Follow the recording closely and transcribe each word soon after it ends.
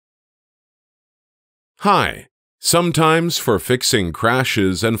Hi! Sometimes for fixing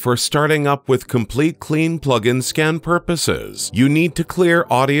crashes and for starting up with complete clean plugin scan purposes, you need to clear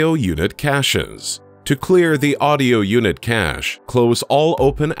audio unit caches. To clear the audio unit cache, close all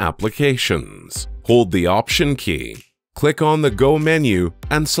open applications. Hold the Option key, click on the Go menu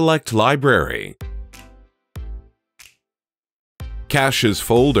and select Library. Caches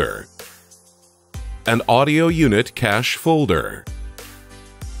folder. An audio unit cache folder.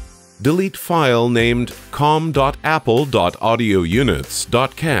 Delete file named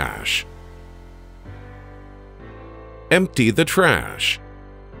com.apple.audiounits.cache. Empty the trash.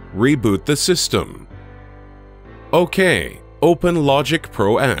 Reboot the system. OK, open Logic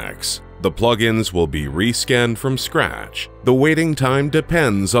Pro X. The plugins will be rescanned from scratch. The waiting time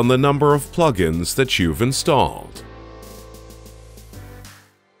depends on the number of plugins that you've installed.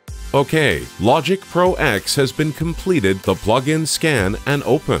 OK, Logic Pro X has been completed, the plugin scan and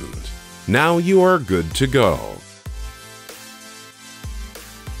opened. Now you are good to go.